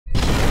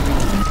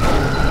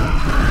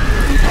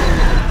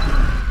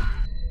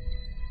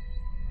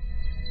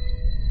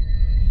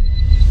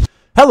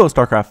Hello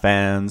Starcraft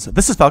fans,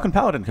 this is Falcon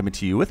Paladin coming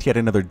to you with yet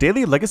another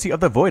daily Legacy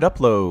of the Void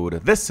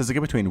upload. This is a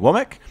game between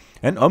Womec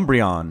and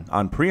Umbreon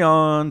on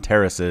Prion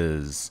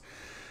Terraces.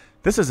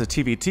 This is a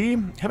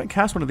TVT, haven't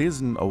cast one of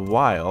these in a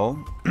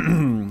while.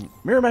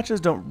 Mirror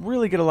matches don't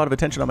really get a lot of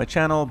attention on my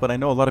channel, but I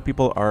know a lot of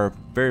people are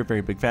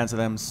very big fans of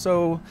them,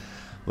 so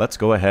let's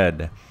go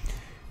ahead.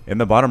 In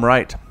the bottom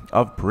right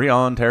of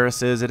Prion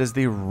Terraces, it is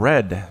the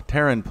red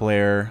Terran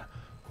player.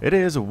 It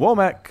is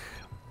Womec,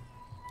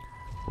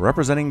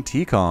 representing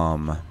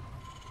TCOM.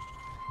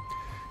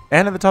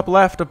 And in the top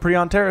left of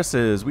Prion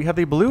Terraces, we have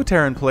the blue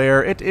Terran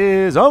player. It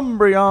is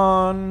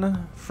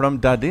Umbreon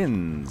from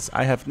Dadins.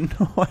 I have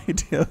no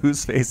idea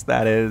whose face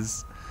that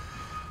is.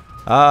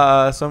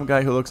 Some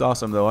guy who looks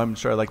awesome, though. I'm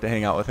sure I'd like to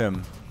hang out with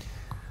him.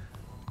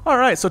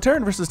 Alright, so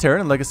Terran versus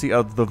Terran in Legacy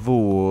of the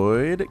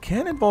Void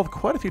can involve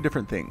quite a few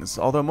different things,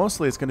 although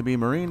mostly it's going to be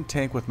Marine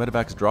tank with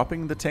medevacs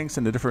dropping the tanks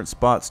into different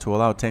spots to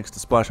allow tanks to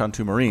splash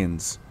onto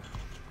Marines,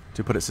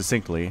 to put it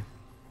succinctly.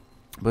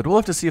 But we'll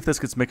have to see if this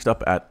gets mixed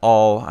up at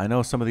all. I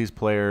know some of these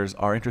players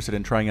are interested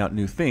in trying out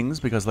new things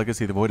because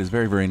Legacy of the Void is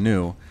very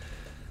new.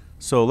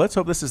 So let's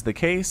hope this is the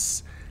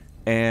case,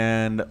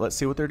 and let's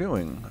see what they're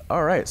doing.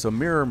 Alright, so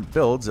mirror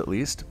builds at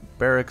least.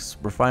 Barracks,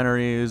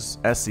 refineries,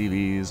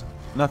 SCVs,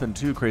 nothing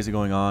too crazy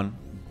going on.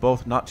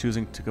 Both not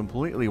choosing to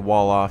completely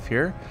wall off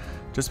here,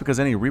 just because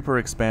any Reaper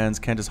expands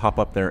can just hop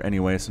up there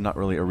anyway, so not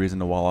really a reason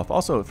to wall off.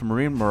 Also, if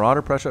Marine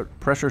Marauder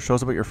pressure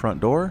shows up at your front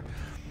door,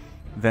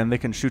 then they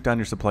can shoot down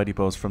your supply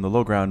depots from the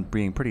low ground,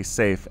 being pretty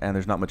safe, and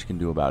there's not much you can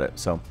do about it.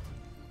 So,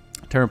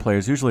 Terran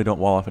players usually don't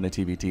wall off in a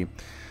TVT.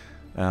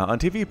 On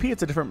TVP,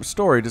 it's a different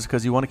story just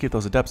because you want to keep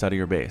those adepts out of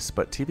your base.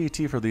 But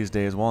TVT for these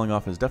days, walling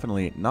off is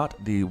definitely not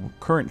the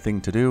current thing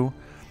to do.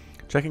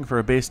 Checking for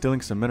a base, stealing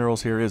some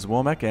minerals here is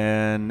Womec,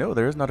 and no,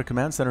 there is not a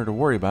command center to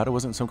worry about. It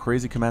wasn't some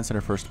crazy command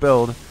center first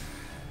build.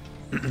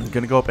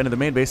 Gonna go up into the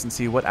main base and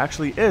see what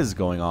actually is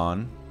going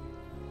on.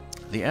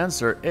 The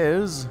answer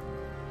is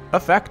a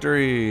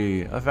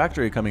factory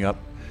coming up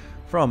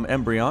from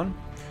Umbreon.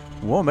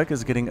 Womec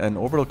is getting an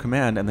orbital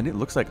command, and then it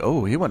looks like,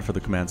 oh, he went for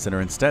the command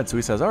center instead. So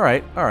he says, all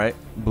right,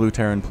 blue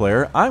Terran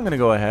player, I'm going to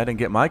go ahead and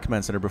get my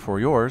command center before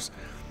yours,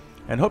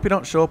 and hope you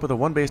don't show up with a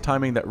one base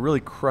timing that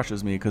really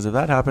crushes me, because if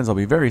that happens, I'll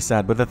be very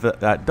sad. But if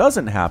that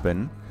doesn't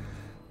happen,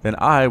 then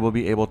I will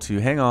be able to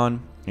hang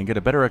on and get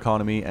a better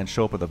economy and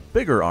show up with a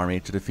bigger army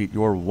to defeat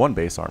your one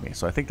base army.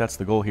 So I think that's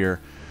the goal here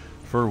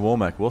for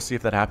Womec. We'll see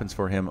if that happens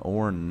for him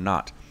or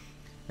not.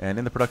 And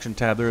in the production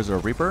tab, there is a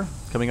Reaper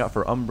coming out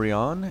for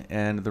Umbreon,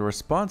 and the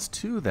response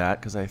to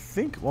that, because I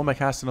think Womec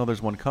has to know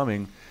there's one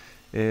coming,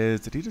 is,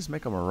 did he just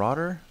make a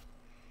Marauder?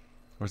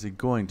 Or is he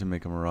going to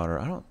make a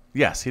Marauder?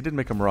 Yes, he did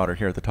make a Marauder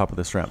here at the top of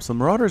this ramp. So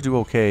Marauders do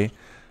okay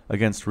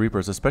against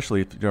Reapers,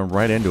 especially if you're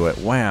right into it.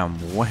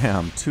 Wham,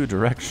 wham, 2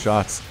 direct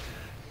shots,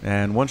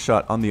 and 1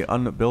 shot on the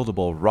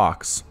unbuildable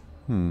rocks.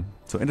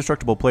 So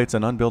indestructible plates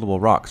and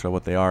unbuildable rocks are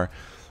what they are,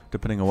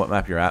 depending on what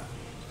map you're at.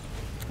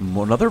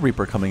 Another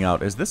Reaper coming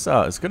out. Is this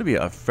it's going to be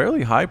a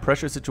fairly high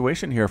pressure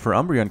situation here for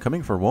Umbreon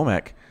coming for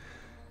Womec.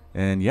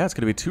 And yeah, it's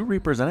going to be 2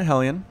 Reapers and a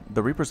Hellion.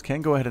 The Reapers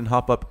can go ahead and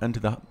hop up into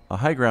the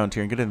high ground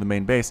here and get into the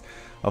main base.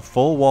 A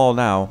full wall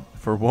now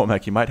for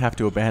Womec. He might have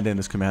to abandon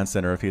this command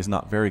center if he is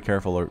not very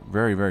careful or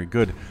very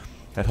good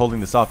at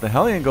holding this off. The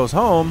Hellion goes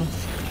home.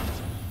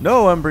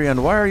 No,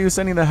 Umbreon, why are you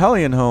sending the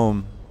Hellion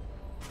home?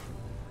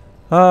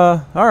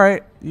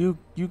 Alright, you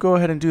go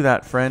ahead and do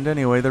that, friend.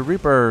 Anyway, the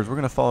Reapers, we're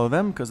going to follow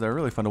them because they're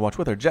really fun to watch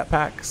with their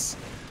jetpacks.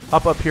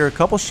 Hop up here, a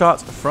couple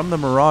shots from the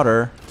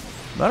Marauder.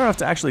 Not enough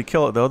to actually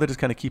kill it, though. They just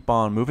kind of keep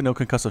on moving. No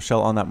concussive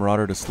shell on that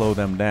Marauder to slow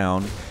them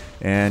down.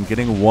 And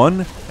getting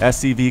 1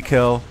 SCV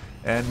kill.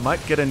 And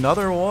might get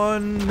another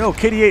one. No,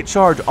 KD8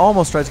 charge.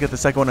 Almost tries to get the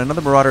second one. Another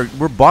Marauder.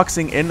 We're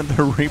boxing in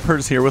the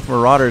Reapers here with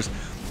Marauders.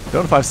 Don't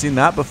know if I've seen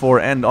that before.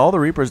 And all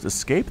the Reapers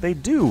escape? They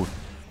do.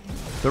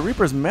 The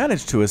Reapers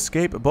managed to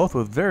escape, both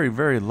with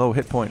very low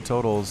hit point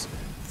totals.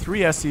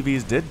 3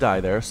 SCVs did die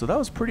there, so that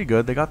was pretty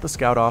good. They got the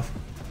scout off.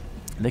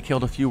 They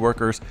killed a few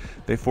workers.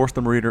 They forced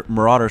the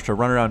Marauders to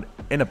run around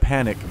in a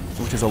panic,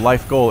 which is a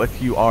life goal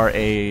if you are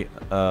a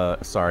a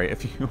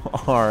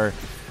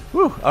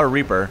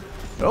Reaper.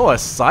 Oh, a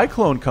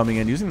Cyclone coming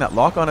in, using that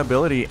lock-on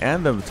ability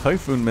and the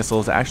Typhoon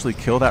missiles to actually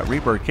kill that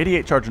Reaper.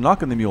 KD8 charge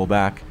knocking the mule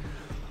back,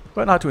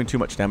 but not doing too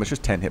much damage,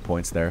 just 10 hit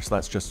points there, so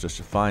that's just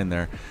fine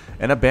there.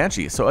 And a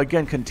Banshee. So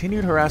again,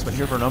 continued harassment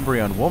here for an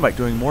Umbreon. Womec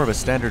doing more of a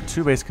standard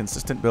 2-base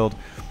consistent build.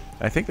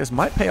 I think this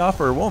might pay off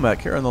for Womec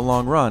here in the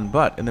long run,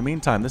 but in the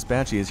meantime, this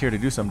Banshee is here to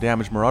do some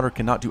damage. Marauder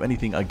cannot do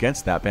anything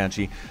against that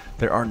Banshee.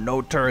 There are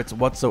no turrets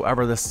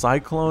whatsoever. The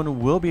Cyclone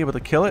will be able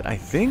to kill it, I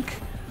think.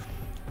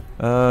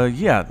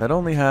 Yeah, that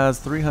only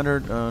has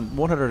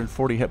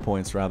 140 hit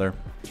points, rather.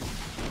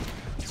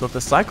 So if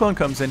the Cyclone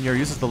comes in here,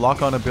 uses the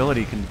lock-on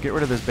ability, can get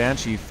rid of this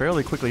Banshee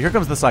fairly quickly. Here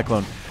comes the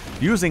Cyclone,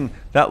 using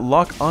that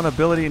lock-on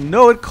ability.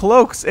 No, it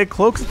cloaks. It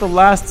cloaks at the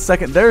last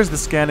second. There's the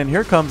scan, and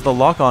here comes the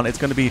lock-on. It's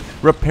going to be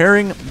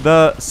repairing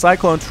the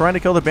Cyclone, trying to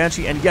kill the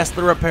Banshee, and yes,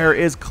 the repair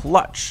is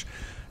clutch.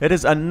 It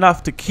is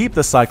enough to keep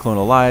the Cyclone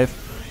alive.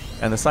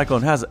 And the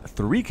Cyclone has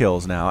 3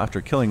 kills now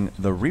after killing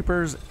the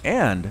Reapers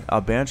and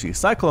a Banshee.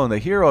 Cyclone, the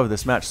hero of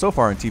this match so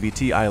far in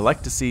TVT. I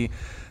like to see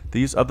the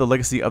use of the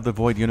Legacy of the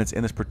Void units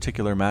in this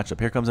particular matchup.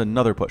 Here comes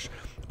another push.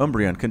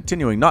 Umbreon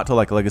continuing not to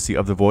like Legacy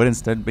of the Void,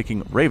 instead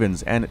making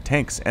Ravens and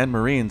Tanks and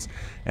Marines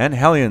and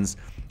Hellions.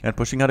 And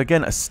pushing out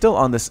again, still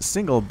on this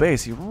single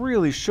base. He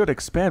really should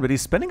expand, but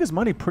he's spending his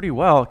money pretty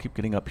well. Keep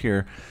getting up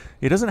here.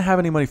 He doesn't have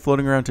any money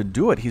floating around to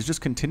do it. He's just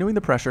continuing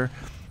the pressure,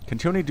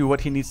 continuing to do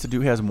what he needs to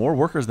do. He has more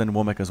workers than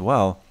Womec as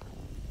well.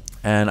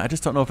 And I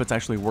just don't know if it's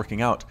actually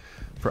working out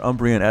for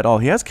Umbreon at all.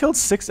 He has killed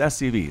 6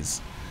 SCVs,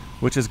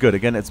 which is good.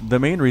 Again, it's the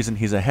main reason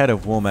he's ahead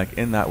of Womec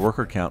in that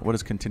worker count. What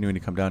is continuing to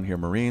come down here?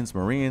 Marines.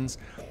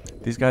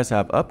 These guys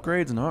have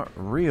upgrades? Not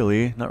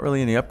really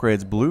any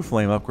upgrades. Blue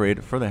Flame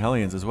upgrade for the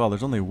Hellions as well.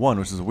 There's only one,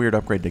 which is a weird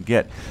upgrade to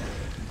get.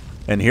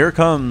 And here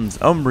comes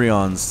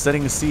Umbreon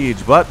setting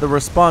siege, but the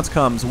response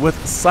comes with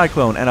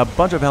Cyclone and a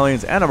bunch of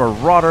Hellions and a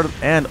Marauder,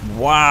 and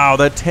wow,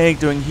 the tank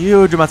doing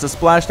huge amounts of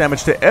splash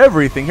damage to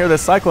everything. Here the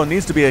Cyclone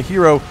needs to be a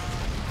hero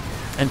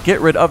and get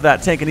rid of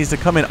that tank. It needs to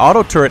come in.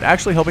 Auto turret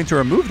actually helping to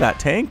remove that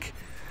tank.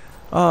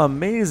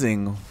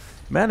 Amazing.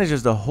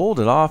 Manages to hold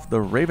it off.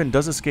 The Raven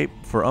does escape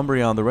for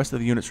Umbreon. The rest of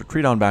the units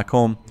retreat on back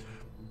home,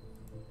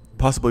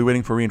 possibly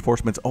waiting for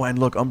reinforcements. Oh, and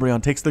look,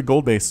 Umbreon takes the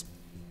gold base.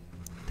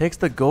 Takes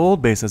the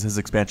gold base as his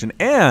expansion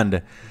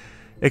and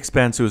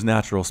expands to his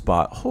natural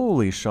spot.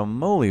 Holy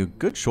shamoli,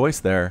 good choice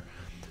there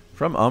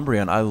from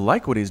Umbreon. I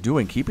like what he's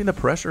doing, keeping the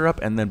pressure up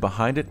and then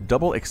behind it,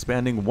 double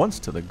expanding once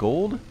to the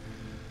gold.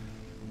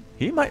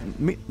 He might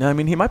be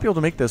able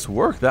to make this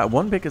work. That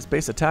one biggest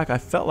base attack I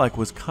felt like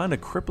was kind of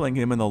crippling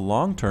him in the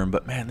long term,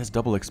 but man, this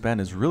double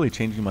expand is really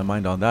changing my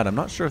mind on that. I'm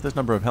not sure if this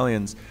number of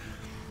Hellions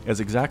is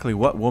exactly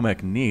what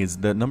Womec needs.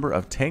 The number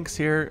of tanks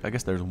here, I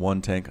guess there's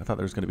one tank. I thought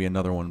there was going to be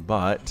another one,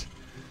 but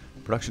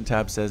production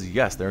tab says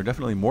yes, there are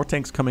definitely more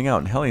tanks coming out,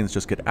 and Hellions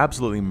just get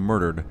absolutely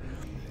murdered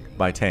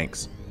by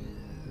tanks.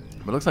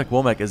 But it looks like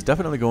Womec is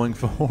definitely going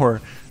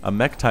for a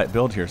mech-type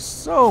build here.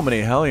 So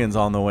many Hellions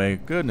on the way.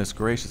 Goodness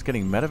gracious.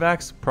 Getting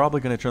Medivacs.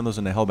 Probably going to turn those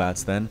into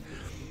Hellbats then,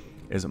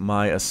 is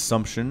my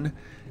assumption.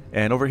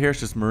 And over here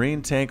it's just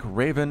Marine, Tank,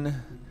 Raven.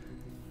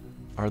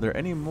 Are there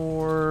any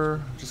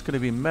more? Just going to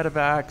be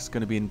Medivacs.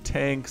 Going to be in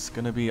Tanks.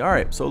 Going to be...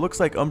 Alright, so it looks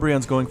like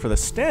Umbreon's going for the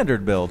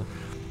standard build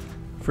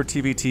for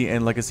TVT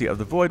and Legacy of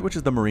the Void, which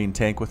is the Marine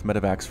Tank with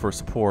Medivacs for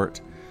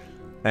support.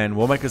 And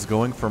Womec is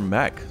going for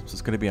mech. So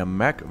it's going to be a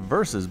mech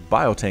versus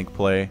biotank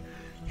play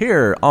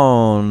here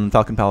on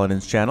Falcon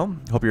Paladin's channel.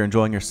 Hope you're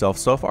enjoying yourself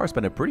so far. It's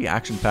been a pretty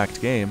action-packed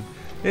game,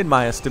 in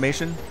my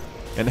estimation.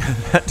 And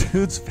that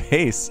dude's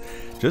face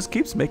just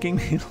keeps making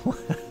me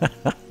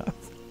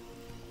laugh.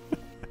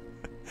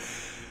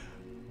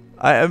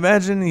 I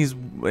imagine he's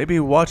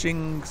maybe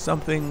watching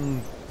something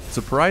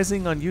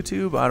surprising on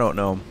YouTube. I don't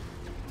know.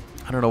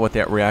 I don't know what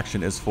that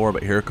reaction is for,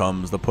 but here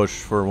comes the push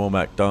for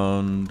Womec.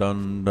 Dun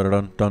dun dun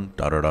dun dun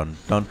dun dun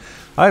dun.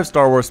 I have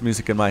Star Wars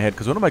music in my head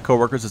because one of my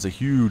coworkers is a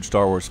huge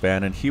Star Wars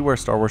fan, and he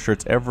wears Star Wars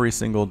shirts every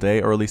single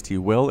day, or at least he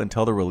will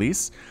until the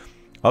release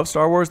of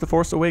Star Wars: The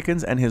Force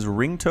Awakens, and his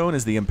ringtone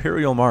is the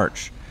Imperial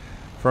March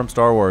from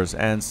Star Wars.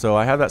 And so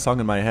I have that song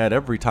in my head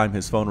every time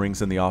his phone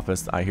rings in the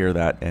office. I hear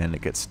that and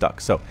it gets stuck.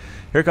 So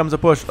here comes a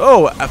push.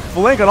 Oh, a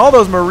flank on all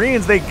those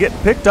Marines. They get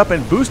picked up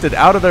and boosted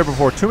out of there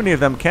before too many of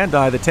them can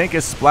die. The tank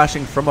is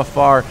splashing from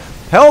afar.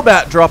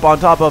 Hellbat drop on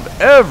top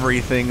of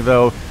everything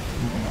though,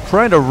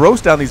 trying to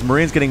roast down these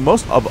Marines, getting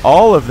most of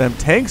all of them.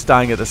 Tanks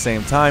dying at the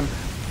same time.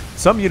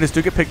 Some units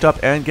do get picked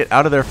up and get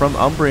out of there from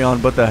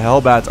Umbreon, but the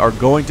Hellbats are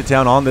going to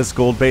town on this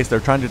gold base.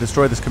 They're trying to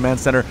destroy this command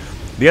center.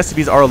 The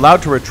SCVs are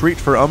allowed to retreat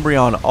for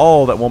Umbreon.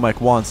 All that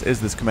Womec wants is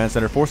this command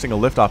center, forcing a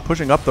liftoff,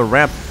 pushing up the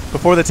ramp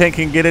before the tank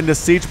can get into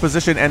siege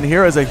position. And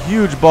here is a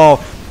huge ball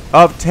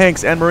of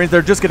tanks and Marines.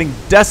 They're just getting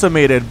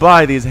decimated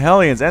by these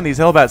Hellions and these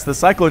Hellbats. The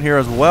Cyclone here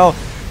as well,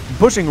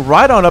 pushing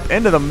right on up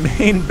into the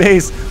main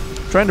base,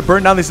 trying to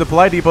burn down these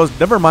supply depots.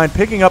 Never mind,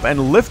 picking up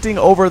and lifting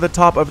over the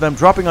top of them,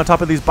 dropping on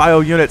top of these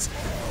bio units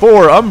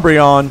for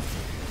Umbreon,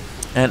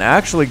 and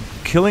actually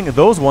killing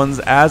those ones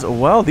as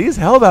well. These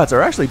Hellbats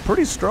are actually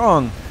pretty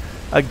strong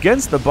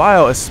against the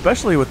bio,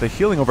 especially with the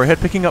healing overhead,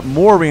 picking up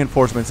more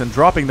reinforcements and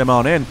dropping them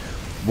on in.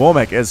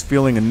 Womec is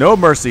feeling no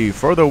mercy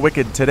for the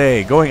wicked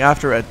today, going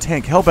after a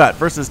tank. Hellbat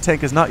versus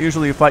tank is not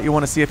usually a fight you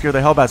want to see if you're the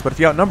Hellbats, but if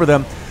you outnumber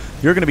them,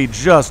 you're going to be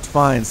just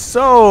fine.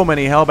 So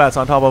many Hellbats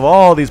on top of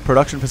all these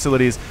production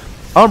facilities.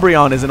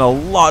 Umbreon is in a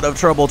lot of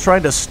trouble,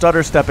 trying to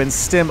stutter step and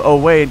stim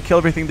away and kill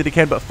everything that he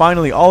can, but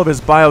finally all of his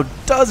bio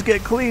does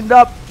get cleaned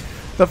up.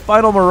 The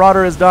final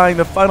Marauder is dying,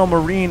 the final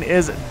Marine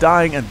is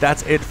dying, and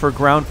that's it for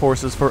ground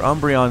forces for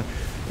Umbreon.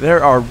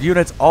 There are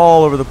units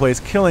all over the place,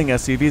 killing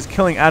SCVs,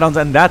 killing add-ons,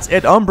 and that's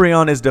it.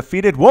 Umbreon is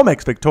defeated,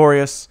 Womec's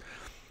victorious,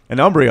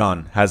 and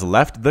Umbreon has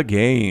left the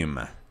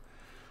game.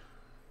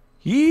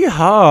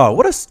 Yeehaw!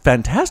 What a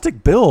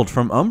fantastic build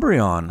from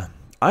Umbreon.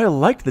 I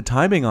liked the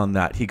timing on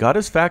that. He got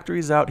his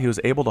factories out. He was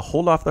able to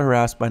hold off the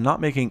harass by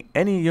not making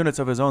any units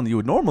of his own that you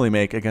would normally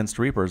make against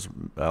Reapers.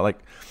 Like,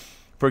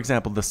 for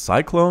example, the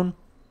Cyclone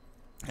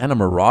And a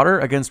Marauder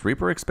against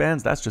Reaper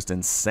expands? That's just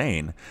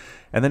insane.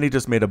 And then he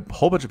just made a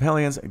whole bunch of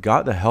Hellions,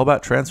 got the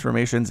Hellbat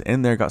transformations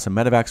in there, got some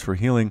Medivacs for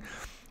healing,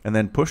 and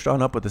then pushed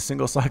on up with a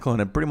single Cyclone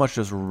and pretty much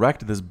just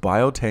wrecked this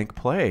Biotank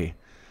play.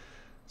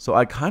 So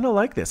I kind of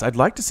like this. I'd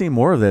like to see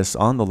more of this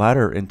on the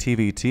ladder in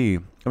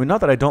TVT. I mean, not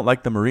that I don't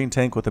like the Marine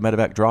tank with the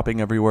Medivac dropping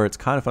everywhere. It's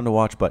kind of fun to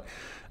watch, but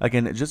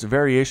again, just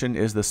variation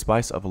is the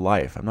spice of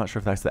life. I'm not sure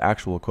if that's the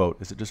actual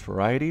quote. Is it just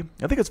variety?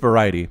 I think it's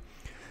variety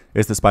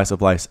is the spice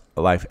of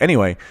life.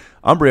 Anyway,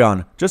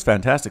 Umbreon, just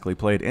fantastically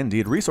played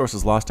indeed.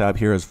 Resources lost tab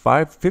here is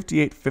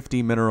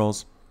 5850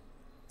 minerals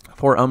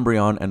for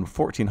Umbreon and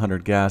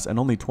 1400 gas, and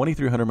only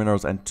 2300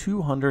 minerals and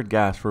 200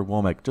 gas for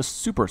Womec. Just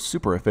super,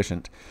 super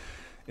efficient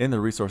in the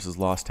resources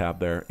lost tab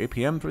there.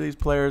 APM for these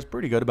players,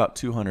 pretty good, about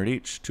 200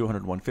 each,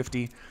 200,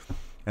 150.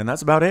 And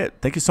that's about it.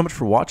 Thank you so much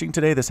for watching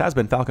today. This has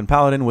been Falcon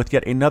Paladin with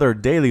yet another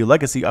daily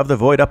Legacy of the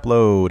Void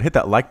upload. Hit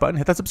that like button,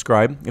 hit that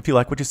subscribe if you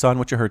like what you saw and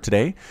what you heard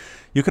today.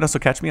 You can also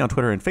catch me on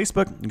Twitter and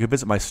Facebook. You can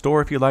visit my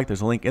store if you like.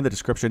 There's a link in the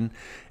description.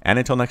 And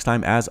until next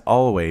time, as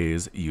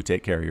always, you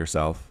take care of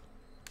yourself.